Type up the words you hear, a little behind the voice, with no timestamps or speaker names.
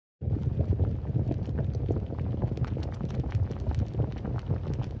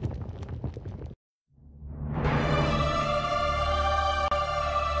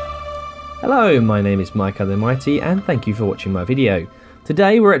Hello, my name is Micah the Mighty and thank you for watching my video.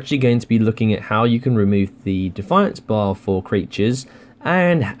 Today we're actually going to be looking at how you can remove the Defiance bar for creatures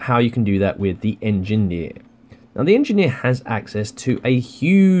and how you can do that with the Engineer. Now the Engineer has access to a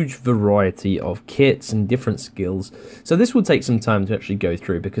huge variety of kits and different skills, so this will take some time to actually go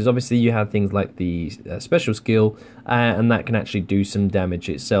through because obviously you have things like the special skill and that can actually do some damage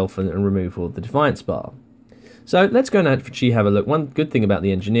itself and remove all the Defiance bar. So let's go and actually have a look. One good thing about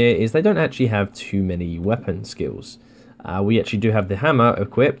the Engineer is they don't actually have too many weapon skills. We actually do have the hammer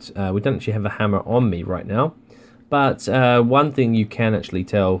equipped. We don't actually have a hammer on me right now. But one thing you can actually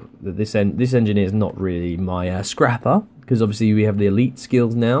tell that this Engineer is not really my scrapper, because obviously we have the elite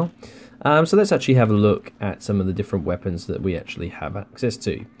skills now. So let's actually have a look at some of the different weapons that we actually have access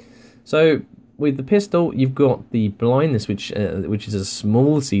to. So with the pistol, you've got the blindness, which is a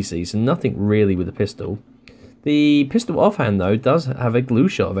small CC, so nothing really with the pistol. The pistol offhand though does have a glue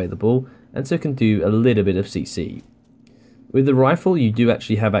shot available, and so can do a little bit of CC. With the rifle, you do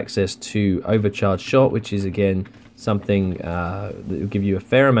actually have access to overcharged shot, which is again something that will give you a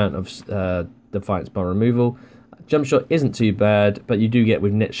fair amount of Defiance bar removal. Jump shot isn't too bad, but you do get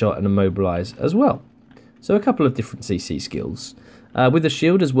with net shot and immobilize as well. So a couple of different CC skills. With the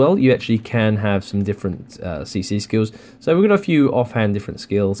shield as well, you actually can have some different CC skills. So we've got a few offhand different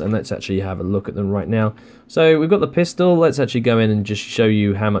skills, and let's actually have a look at them right now. So we've got the pistol. Let's actually go in and just show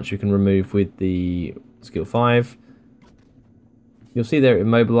you how much we can remove with the skill 5. You'll see there it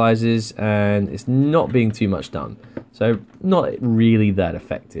immobilizes, and it's not being too much done. So not really that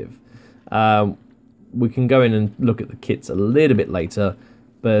effective. We can go in and look at the kits a little bit later,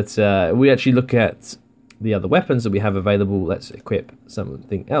 but we actually look at the other weapons that we have available. Let's equip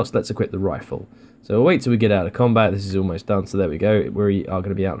something else. Let's equip the rifle. So we'll wait till we get out of combat. This is almost done, so there we go. We are going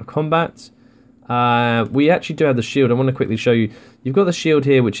to be out of combat. We actually do have the shield. I want to quickly show you. You've got the shield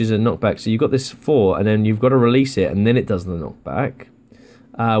here, which is a knockback. So you've got this 4, and then you've got to release it, and then it does the knockback.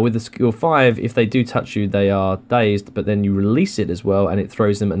 With the skill 5, if they do touch you, they are dazed, but then you release it as well, and it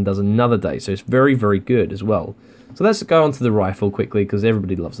throws them and does another daze. So it's very, very good as well. So let's go on to the rifle quickly, because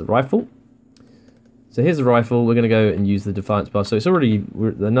everybody loves the rifle. So here's the rifle. We're going to go and use the Defiance bar. So it's already,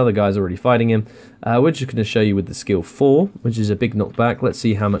 another guy's already fighting him. We're just going to show you with the skill 4, which is a big knockback. Let's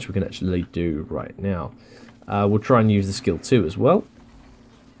see how much we can actually do right now. We'll try and use the skill 2 as well.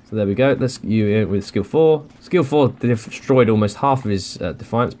 So there we go. Let's use with skill 4. Skill 4 destroyed almost half of his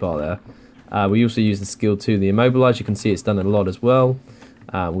Defiance bar there. We also use the skill 2, the immobilize. You can see it's done a lot as well.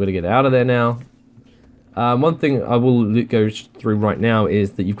 We're going to get out of there now. One thing I will go through right now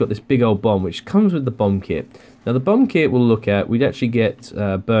is that you've got this big old bomb which comes with the bomb kit. Now the bomb kit we'll look at, we'd actually get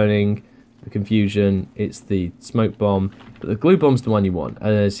burning, the confusion, it's the smoke bomb, but the glue bomb's the one you want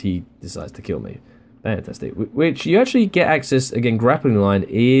as he decides to kill me. Fantastic. Which you actually get access, again, grappling line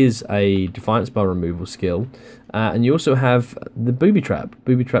is a Defiance bar removal skill, and you also have the booby trap.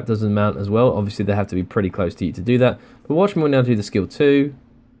 Booby trap doesn't mount as well, obviously they have to be pretty close to you to do that, but watch me now do the skill 2.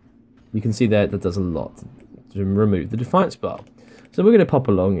 You can see there that does a lot to remove the Defiance bar. So we're going to pop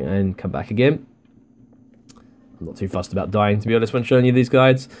along and come back again. I'm not too fussed about dying, to be honest, when showing you these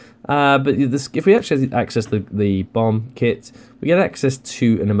guides. But if we actually access the bomb kit, we get access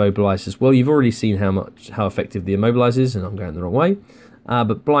to an immobilize as well. You've already seen how effective the immobilize is, and I'm going the wrong way.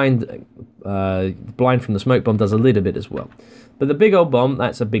 But blind from the smoke bomb does a little bit as well. But the big old bomb,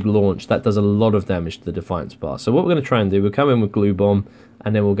 that's a big launch. That does a lot of damage to the Defiance bar. So what we're going to try and do, we'll come in with glue bomb,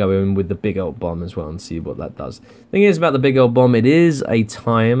 and then we'll go in with the big old bomb as well and see what that does. Thing is about the big old bomb, it is a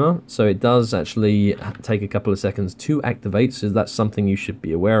timer, so it does actually take a couple of seconds to activate, so that's something you should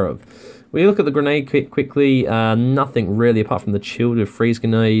be aware of. We look at the grenade quickly, nothing really apart from the chilled with freeze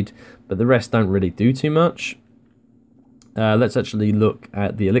grenade, but the rest don't really do too much. Let's actually look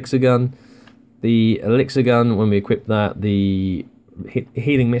at the elixir gun. The elixir gun, when we equip that, the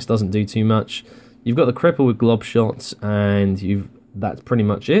healing mist doesn't do too much. You've got the cripple with glob shots, and that's pretty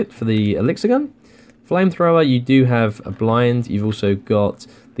much it for the elixir gun. Flamethrower, you do have a blind. You've also got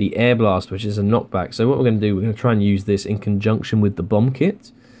the air blast, which is a knockback. So what we're going to do, we're going to try and use this in conjunction with the bomb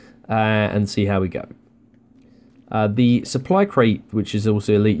kit and see how we go. The supply crate, which is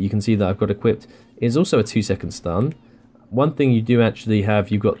also elite, you can see that I've got equipped, is also a 2-second stun. One thing you do actually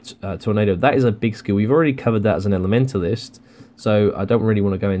have, you've got Tornado. That is a big skill. We've already covered that as an elementalist, so I don't really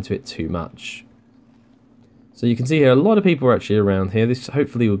want to go into it too much. So you can see here, a lot of people are actually around here. This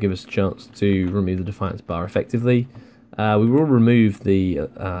hopefully will give us a chance to remove the Defiance bar effectively. We will remove the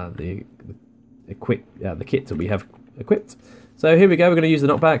kit that we have equipped. So here we go. We're going to use the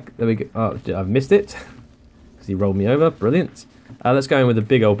knockback. There we go. Oh, I've missed it because he rolled me over. Brilliant. Let's go in with a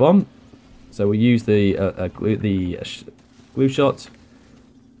big old bomb. So we'll use the glue shot.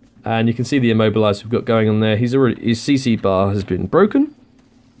 And you can see the immobilizer we've got going on there. His CC bar has been broken.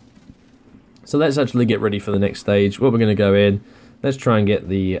 So let's actually get ready for the next stage. What we're going to go in, let's try and get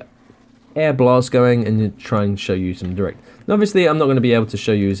the air blast going and try and show you some direct. Now, obviously, I'm not going to be able to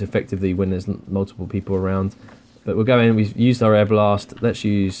show you as effectively when there's multiple people around. But we'll go in, we've used our air blast. Let's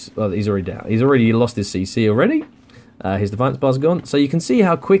use, well, he's already down. He's already lost his CC already. His Defiance bar's gone. So you can see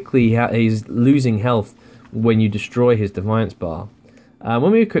how quickly he's losing health when you destroy his Defiance bar.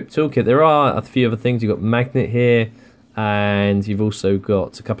 When we equip toolkit, there are a few other things. You've got magnet here, and you've also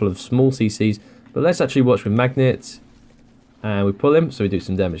got a couple of small CCs. But let's actually watch with magnet, and we pull him, so we do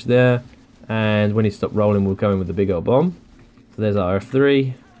some damage there. And when he stops rolling, we'll go in with the big old bomb. So there's our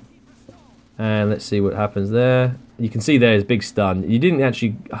F3, and let's see what happens there. You can see there's big stun. You didn't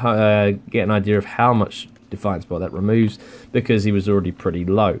actually get an idea of how much Defiance bar that removes because he was already pretty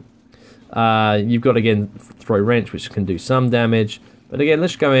low. You've got again throw wrench, which can do some damage. But again,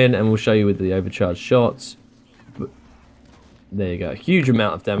 let's go in and we'll show you with the overcharged shots. But there you go, huge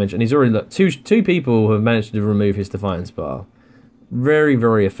amount of damage, and he's already look. Two people have managed to remove his Defiance bar. Very,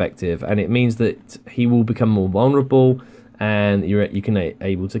 very effective, and it means that he will become more vulnerable, and you can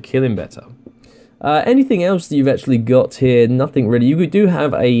able to kill him better. Anything else that you've actually got here? Nothing really. You do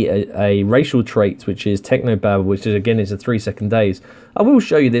have a racial trait, which is Technobabble, which is, again, is a 3-second daze. I will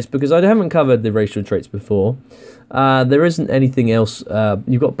show you this because I haven't covered the racial traits before. There isn't anything else.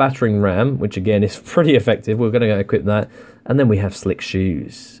 You've got Battering Ram, which again is pretty effective. We're going to go equip that. And then we have Slick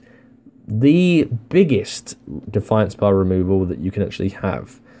Shoes. The biggest Defiance bar removal that you can actually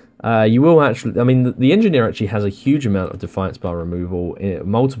have. You will actually, I mean, the Engineer actually has a huge amount of Defiance bar removal in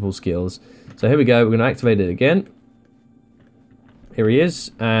multiple skills. So here we go, we're going to activate it again. Here he is,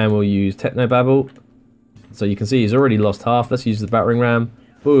 and we'll use Technobabble. So you can see he's already lost half. Let's use the Battering Ram.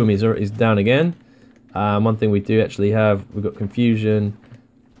 Boom, he's down again. One thing we do actually have, we've got Confusion.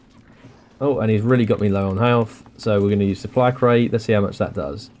 Oh, and he's really got me low on health. So we're going to use Supply Crate. Let's see how much that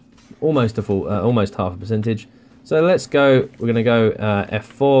does. Almost a full, almost half a percentage. So let's go, we're going to go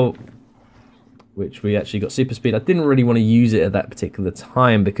F4, which we actually got super speed. I didn't really want to use it at that particular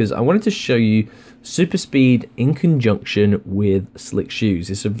time because I wanted to show you super speed in conjunction with Slick Shoes.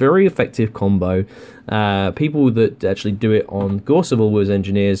 It's a very effective combo. People that actually do it on Gorseable as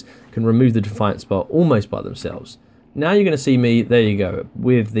engineers can remove the Defiance bar almost by themselves. Now you're going to see me, there you go,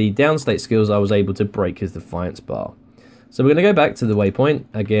 with the downstate skills I was able to break his Defiance bar. So we're going to go back to the waypoint.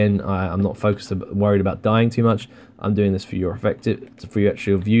 Again, I'm not worried about dying too much. I'm doing this for your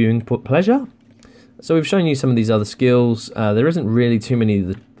actual viewing pleasure. So we've shown you some of these other skills. There isn't really too many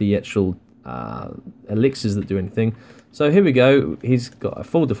of the actual elixirs that do anything. So here we go. He's got a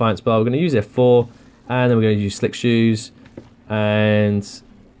full Defiance bar. We're going to use F4, and then we're going to use Slick Shoes. And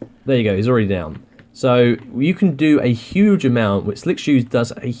there you go. He's already down. So you can do a huge amount. With Slick Shoes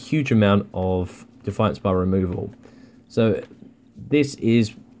does a huge amount of Defiance bar removal. So this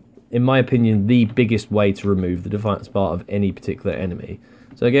is, in my opinion, the biggest way to remove the Defiance bar of any particular enemy.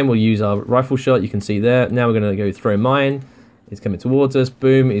 So again, we'll use our rifle shot. You can see there. Now we're going to go throw mine. He's coming towards us.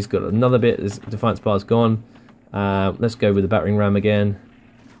 Boom. He's got another bit. His Defiance bar's gone. Let's go with the Battering Ram again.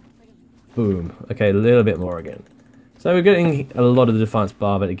 Boom. Okay, a little bit more again. So we're getting a lot of the Defiance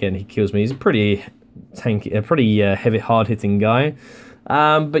bar, but again, he kills me. He's a pretty tanky, heavy, hard-hitting guy.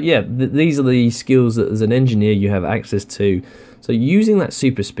 But yeah, these are the skills that as an engineer you have access to. So using that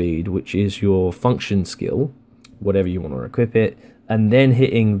super speed, which is your function skill, whatever you want to equip it, and then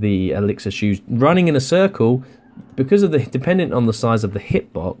hitting the elixir shoes, running in a circle, because of dependent on the size of the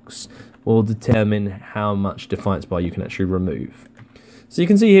hitbox, will determine how much Defiance bar you can actually remove. So you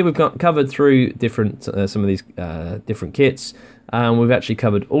can see here we've got covered through different some of these different kits, and we've actually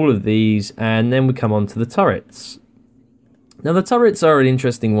covered all of these, and then we come on to the turrets. Now the turrets are an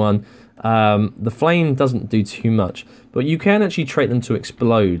interesting one. The flame doesn't do too much, but you can actually trait them to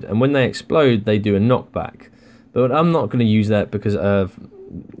explode, and when they explode they do a knockback. But I'm not going to use that because of,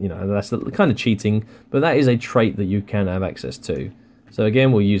 that's kind of cheating, but that is a trait that you can have access to. So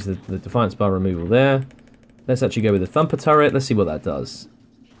again, we'll use the Defiance bar removal there. Let's actually go with the Thumper turret. Let's see what that does.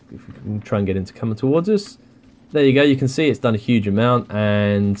 If we can try and get him to come towards us. There you go, you can see it's done a huge amount,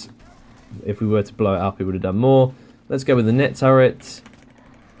 and if we were to blow it up it would have done more. Let's go with the net turret,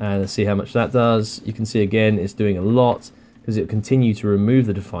 and let's see how much that does. You can see again it's doing a lot, because it will continue to remove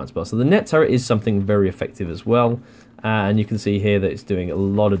the Defiance bar. So the net turret is something very effective as well, and you can see here that it's doing a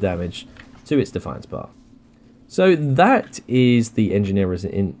lot of damage to its Defiance bar. So that is the Engineer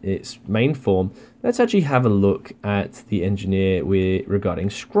in its main form. Let's actually have a look at the Engineer regarding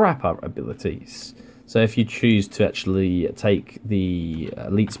Scrapper abilities. So if you choose to actually take the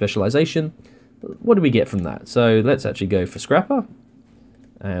Elite Specialization, what do we get from that? So let's actually go for Scrapper.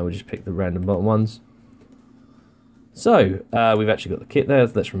 and we'll just pick the random bottom ones. So we've actually got the kit there,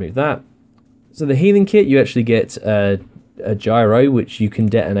 so let's remove that. So the healing kit, you actually get a gyro which you can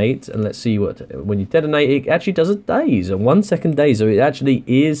detonate, and let's see what, when you detonate it actually does a daze, a 1 second daze, so it actually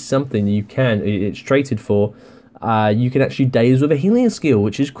is something you can, it's traded for. You can actually daze with a healing skill,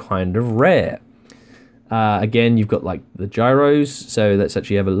 which is kind of rare. Again, you've got like the gyros, so let's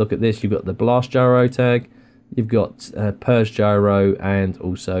actually have a look at this. You've got the blast gyro tag, you've got purge gyro, and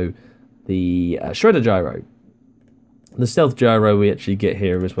also the shredder gyro. The stealth gyro we actually get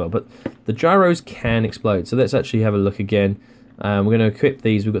here as well, but the gyros can explode. So let's actually have a look again. We're going to equip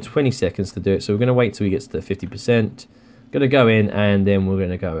these. We've got 20 seconds to do it, so we're going to wait till we get to the 50%. Going to go in, and then we're going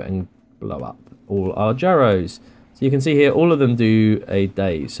to go and blow up all our gyros. So you can see here, all of them do a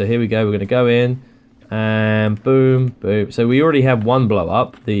daze. So here we go. We're going to go in, and boom, boom. So we already have one blow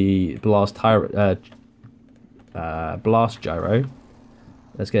up, the blast gyro.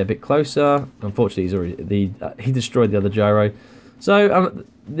 Let's get a bit closer. Unfortunately, he's already he destroyed the other gyro. So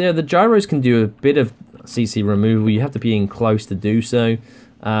the gyros can do a bit of CC removal. You have to be in close to do so.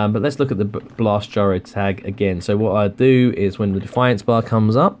 But let's look at the blast gyro tag again. So what I do is when the Defiance bar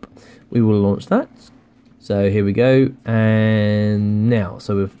comes up, we will launch that. So here we go, and now,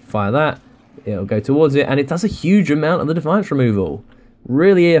 so we'll fire that. It'll go towards it, and it does a huge amount of the Defiance removal.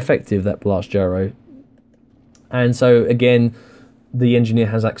 Really effective, that blast gyro. And so again, the engineer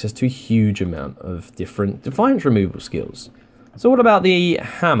has access to a huge amount of different Defiance removal skills. So what about the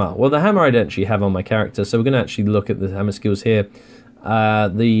hammer? Well, the hammer I don't actually have on my character, so we're going to actually look at the hammer skills here.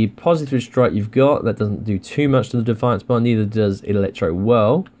 The positive strike you've got, that doesn't do too much to the Defiance bar, neither does electro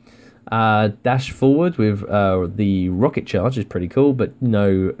whirl. Dash forward with the rocket charge is pretty cool, but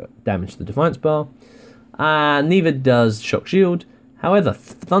no damage to the Defiance bar. Neither does shock shield. However,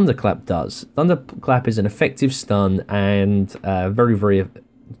 Thunderclap does. Thunderclap is an effective stun and very, very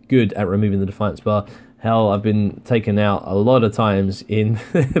good at removing the Defiance bar. Hell, I've been taken out a lot of times in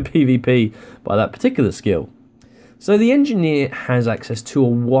PvP by that particular skill. So the engineer has access to a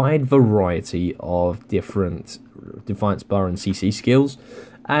wide variety of different Defiance bar and CC skills,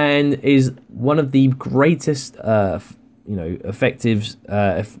 and is one of the greatest,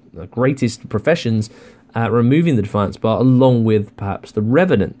 greatest professions at removing the Defiance bar, along with perhaps the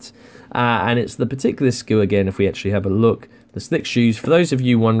Revenant. And it's the particular skill, again, if we actually have a look, the Slick Shoes. For those of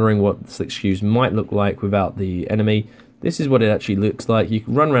you wondering what the Slick Shoes might look like without the enemy, this is what it actually looks like. You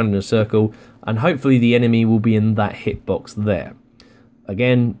can run around in a circle, and hopefully the enemy will be in that hitbox there.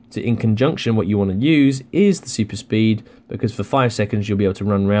 Again, in conjunction, what you want to use is the super speed, because for 5 seconds you'll be able to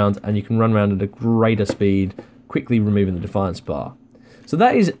run around, and you can run around at a greater speed, quickly removing the Defiance bar. So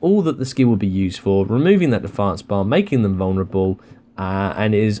that is all that the skill will be used for, removing that Defiance bar, making them vulnerable,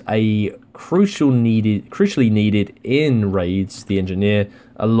 and is a crucially needed in raids, the engineer,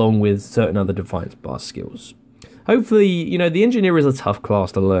 along with certain other Defiance bar skills. Hopefully, the engineer is a tough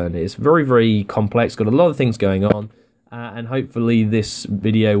class to learn. It's very, very complex, got a lot of things going on, and hopefully this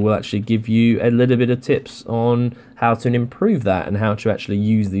video will actually give you a little bit of tips on how to improve that and how to actually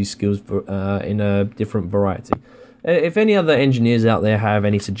use these skills for, in a different variety. If any other engineers out there have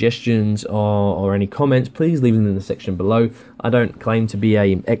any suggestions or any comments, please leave them in the section below. I don't claim to be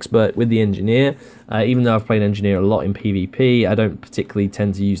an expert with the engineer. Even though I've played engineer a lot in PvP, I don't particularly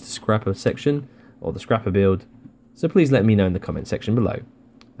tend to use the scrapper section or the scrapper build. So please let me know in the comment section below.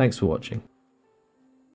 Thanks for watching.